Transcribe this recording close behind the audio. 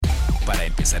para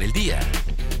empezar el día.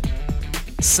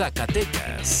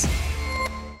 Zacatecas.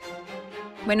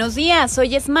 Buenos días,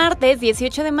 hoy es martes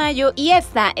 18 de mayo y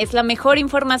esta es la mejor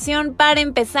información para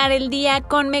empezar el día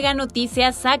con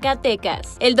Meganoticias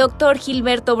Zacatecas. El doctor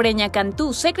Gilberto Breña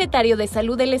Cantú, secretario de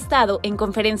Salud del Estado, en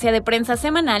conferencia de prensa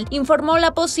semanal, informó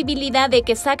la posibilidad de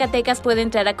que Zacatecas pueda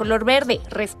entrar a color verde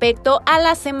respecto a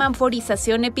la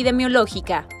semaforización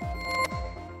epidemiológica.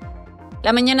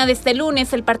 La mañana de este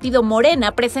lunes, el partido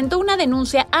Morena presentó una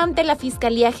denuncia ante la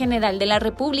Fiscalía General de la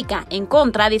República en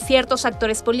contra de ciertos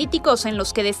actores políticos, en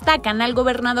los que destacan al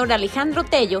gobernador Alejandro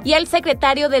Tello y al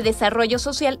secretario de Desarrollo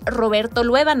Social Roberto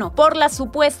Luébano, por la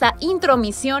supuesta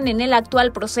intromisión en el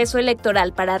actual proceso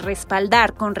electoral para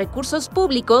respaldar con recursos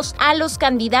públicos a los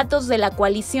candidatos de la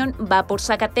coalición Va por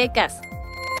Zacatecas.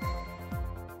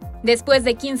 Después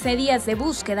de 15 días de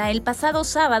búsqueda, el pasado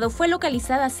sábado fue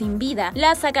localizada sin vida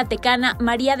la zacatecana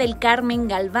María del Carmen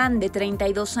Galván, de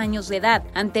 32 años de edad.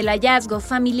 Ante el hallazgo,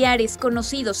 familiares,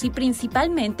 conocidos y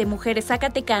principalmente mujeres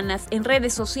zacatecanas en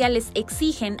redes sociales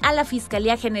exigen a la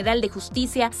Fiscalía General de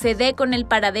Justicia se dé con el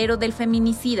paradero del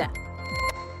feminicida.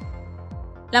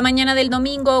 La mañana del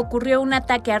domingo ocurrió un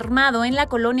ataque armado en la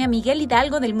colonia Miguel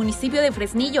Hidalgo del municipio de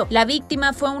Fresnillo. La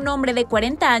víctima fue un hombre de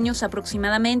 40 años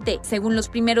aproximadamente. Según los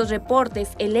primeros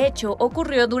reportes, el hecho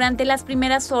ocurrió durante las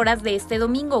primeras horas de este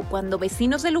domingo, cuando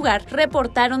vecinos del lugar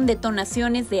reportaron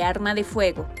detonaciones de arma de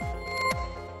fuego.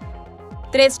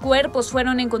 3 cuerpos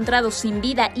fueron encontrados sin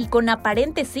vida y con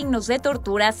aparentes signos de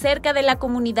tortura cerca de la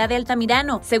comunidad de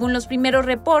Altamirano. Según los primeros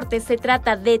reportes, se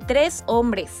trata de 3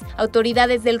 hombres.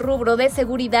 Autoridades del rubro de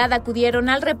seguridad acudieron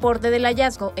al reporte del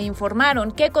hallazgo e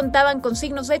informaron que contaban con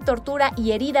signos de tortura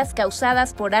y heridas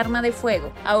causadas por arma de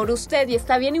fuego. Ahora usted ya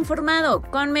está bien informado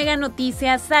con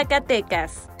Meganoticias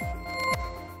Zacatecas.